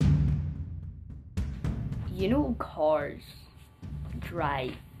You know, cars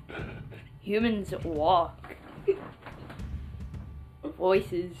drive. Humans walk.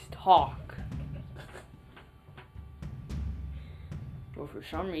 Voices talk. But for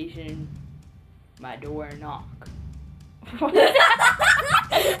some reason, my door knock. Bro, what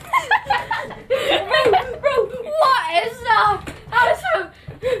is that? That's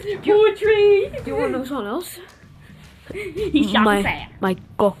poetry. Do you want to know something else? He shot my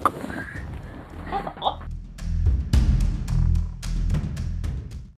cock. That's